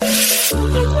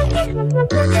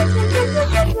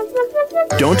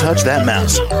Don't touch that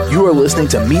mouse. You are listening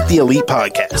to Meet the Elite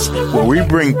Podcast, where we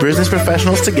bring business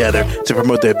professionals together to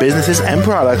promote their businesses and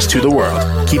products to the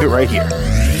world. Keep it right here.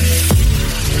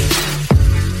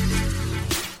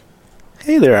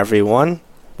 Hey there, everyone.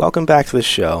 Welcome back to the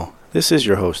show. This is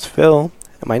your host, Phil,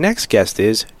 and my next guest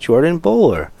is Jordan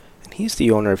Boehler, and he's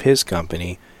the owner of his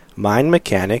company, Mind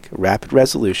Mechanic Rapid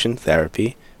Resolution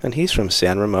Therapy, and he's from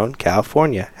San Ramon,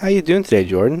 California. How you doing today,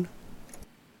 Jordan?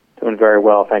 Doing very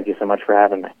well. Thank you so much for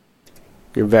having me.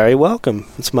 You're very welcome.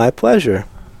 It's my pleasure.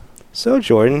 So,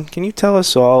 Jordan, can you tell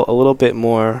us all a little bit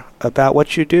more about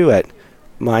what you do at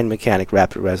Mind Mechanic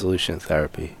Rapid Resolution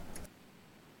Therapy?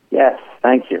 Yes,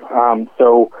 thank you.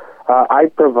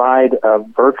 I provide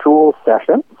virtual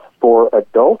sessions for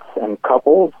adults and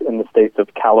couples in the states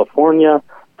of California,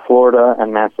 Florida,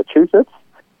 and Massachusetts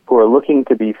who are looking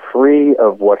to be free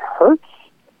of what hurts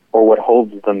or what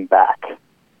holds them back.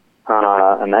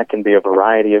 And that can be a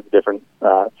variety of different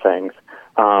things.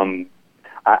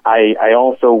 I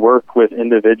also work with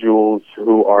individuals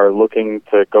who are looking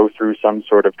to go through some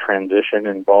sort of transition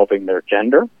involving their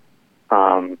gender,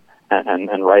 and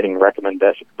writing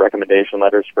recommendation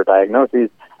letters for diagnoses.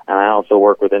 And I also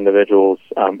work with individuals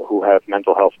who have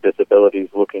mental health disabilities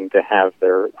looking to have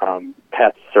their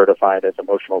pets certified as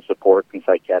emotional support and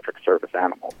psychiatric service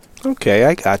animals. Okay,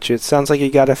 I got you. It sounds like you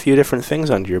got a few different things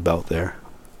under your belt there.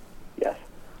 Yes.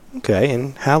 Okay,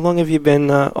 and how long have you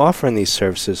been offering these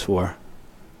services for?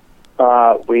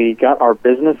 We got our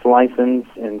business license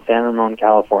in San Ramon,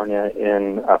 California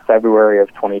in February of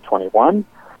 2021.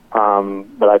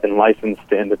 But I've been licensed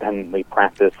to independently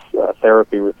practice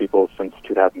therapy with people since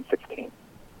 2016.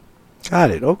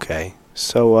 Got it. Okay.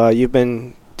 So you've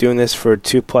been doing this for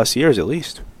 2+ years at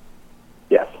least?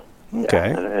 Yes.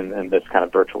 Okay. Yeah, in this kind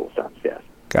of virtual sense, yes.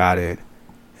 Got it.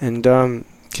 And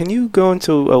can you go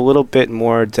into a little bit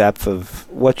more depth of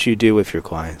what you do with your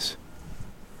clients?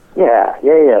 Yeah.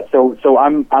 So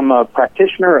I'm a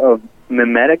practitioner of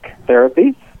mimetic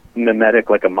therapies. Mimetic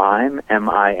like a mime,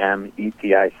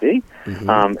 M-I-M-E-T-I-C.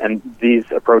 Mm-hmm. And these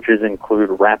approaches include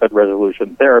rapid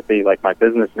resolution therapy, like my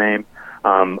business name,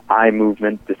 eye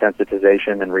movement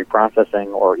desensitization and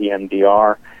reprocessing, or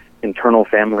EMDR, internal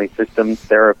family systems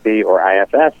therapy, or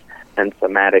IFS, and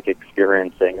somatic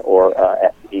experiencing, or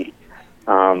SE.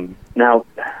 Now,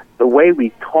 the way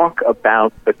we talk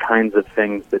about the kinds of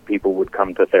things that people would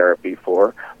come to therapy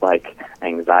for, like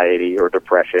anxiety or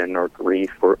depression or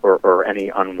grief or any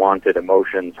unwanted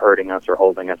emotions hurting us or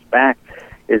holding us back,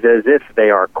 is as if they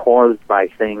are caused by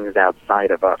things outside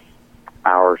of us,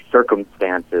 our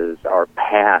circumstances, our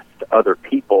past, other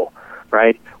people,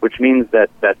 right? Which means that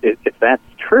if that's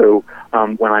true,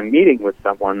 when I'm meeting with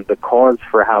someone, the cause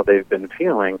for how they've been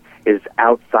feeling is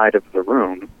outside of the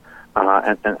room.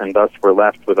 And thus we're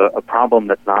left with a problem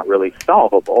that's not really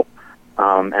solvable.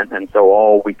 And so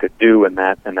all we could do in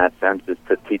that sense is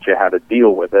to teach you how to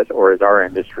deal with it, or as our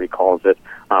industry calls it,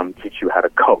 teach you how to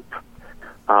cope.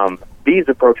 These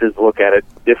approaches look at it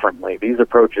differently. These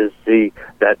approaches see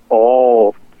that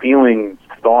all feelings,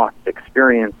 thoughts,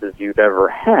 experiences you've ever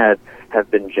had have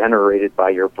been generated by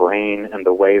your brain and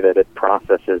the way that it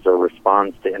processes or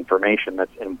responds to information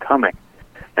that's incoming.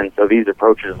 And so these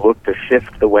approaches look to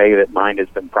shift the way that mind has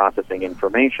been processing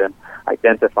information,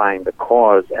 identifying the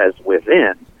cause as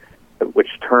within, which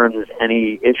turns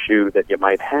any issue that you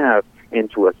might have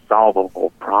into a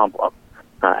solvable problem.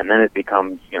 And then it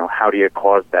becomes, how do you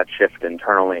cause that shift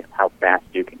internally and how fast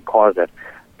you can cause it.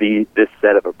 This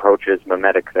set of approaches,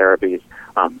 mimetic therapies,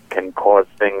 can cause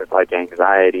things like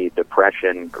anxiety,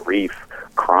 depression, grief,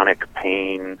 chronic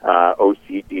pain,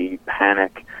 OCD,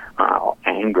 panic,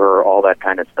 anger, all that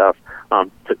kind of stuff,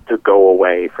 to go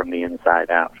away from the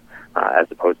inside out, as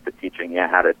opposed to teaching you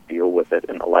how to deal with it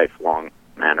in a lifelong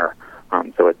manner.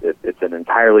 So it's an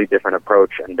entirely different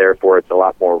approach, and therefore it's a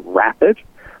lot more rapid.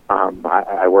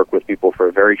 I work with people for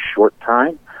a very short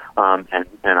time, and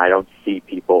I don't see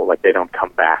people, like, they don't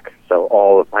come back. So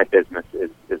all of my business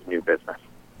is new business.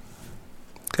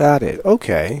 Got it.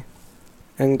 Okay.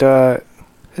 And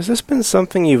has this been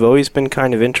something you've always been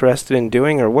kind of interested in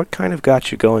doing, or what kind of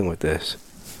got you going with this?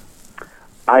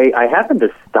 I happened to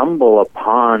stumble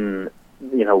upon,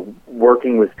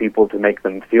 working with people to make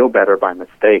them feel better by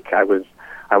mistake. I was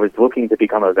looking to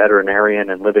become a veterinarian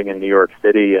and living in New York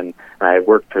City, and I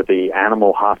worked for the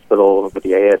animal hospital with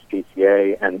the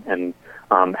ASPCA and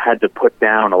had to put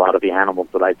down a lot of the animals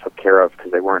that I took care of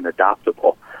because they weren't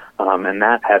adoptable. And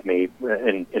that had me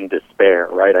in despair,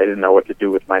 right? I didn't know what to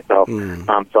do with myself.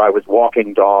 So I was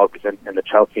walking dogs in the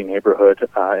Chelsea neighborhood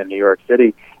in New York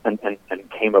City and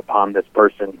came upon this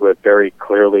person who had very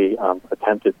clearly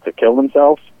attempted to kill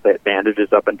themselves. They had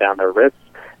bandages up and down their wrists,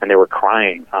 and they were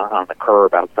crying on the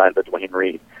curb outside the Duane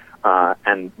Reade.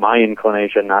 And my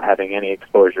inclination, not having any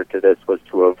exposure to this, was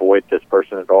to avoid this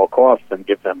person at all costs and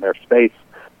give them their space.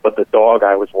 But the dog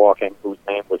I was walking, whose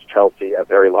name was Chelsea, a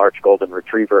very large golden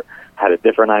retriever, had a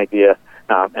different idea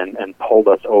and pulled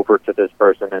us over to this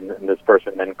person. And this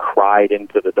person then cried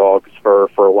into the dog's fur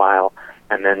for a while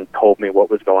and then told me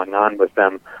what was going on with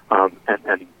them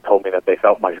and told me that they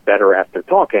felt much better after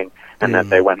talking and that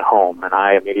they went home. And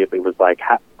I immediately was like,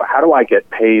 how do I get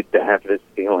paid to have this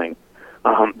feeling?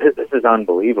 This is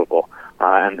unbelievable.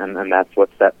 And that's what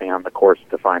set me on the course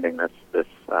to finding this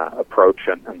approach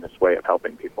and this way of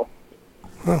helping people.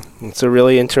 Well, it's a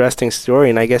really interesting story,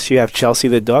 and I guess you have Chelsea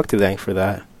the dog to thank for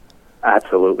that.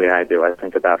 Absolutely, I do. I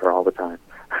think about her all the time.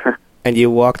 And you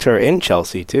walked her in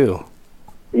Chelsea, too.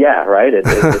 Yeah, right. It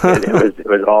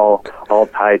was all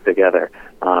tied together.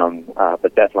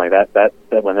 But definitely, that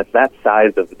when it's that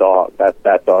size of dog,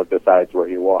 that dog decides where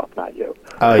you walk, not you.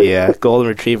 Oh yeah, golden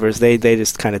retrievers, they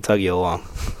just kind of tug you along.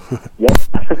 Yep.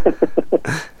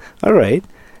 All right,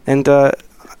 and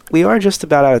we are just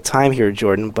about out of time here,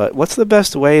 Jordan. But what's the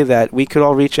best way that we could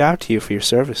all reach out to you for your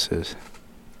services?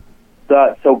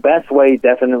 So best way,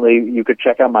 definitely, you could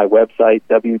check out my website,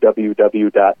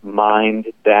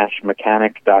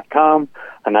 www.mind-mechanic.com,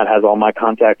 and that has all my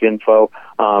contact info.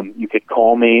 You could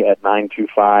call me at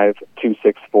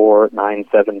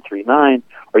 925-264-9739,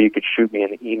 or you could shoot me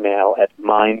an email at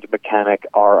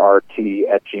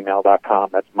mindmechanicrrt@gmail.com.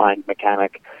 That's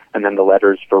mindmechanic, and then the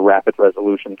letters for Rapid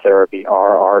Resolution Therapy,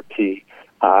 RRT,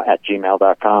 at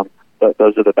gmail.com.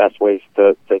 Those are the best ways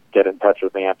to get in touch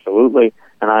with me, absolutely.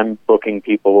 And I'm booking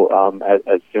people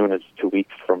as soon as 2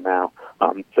 weeks from now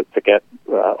to get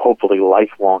hopefully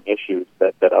lifelong issues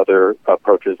that other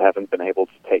approaches haven't been able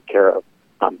to take care of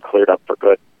cleared up for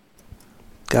good.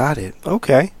 Got it.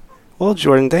 Okay. Well,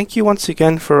 Jordan, thank you once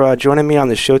again for joining me on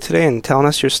the show today and telling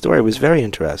us your story. It was very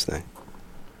interesting.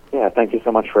 Yeah, thank you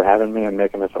so much for having me and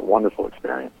making this a wonderful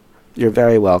experience. You're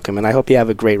very welcome, and I hope you have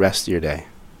a great rest of your day.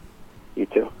 You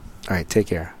too. All right, take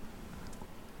care.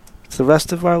 To the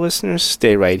rest of our listeners,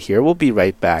 stay right here. We'll be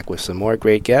right back with some more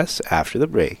great guests after the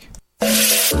break.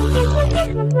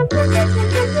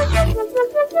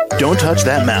 Don't touch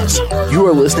that mouse. You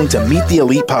are listening to Meet the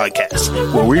Elite Podcast,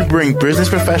 where we bring business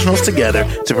professionals together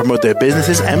to promote their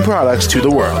businesses and products to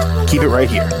the world. Keep it right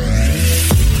here.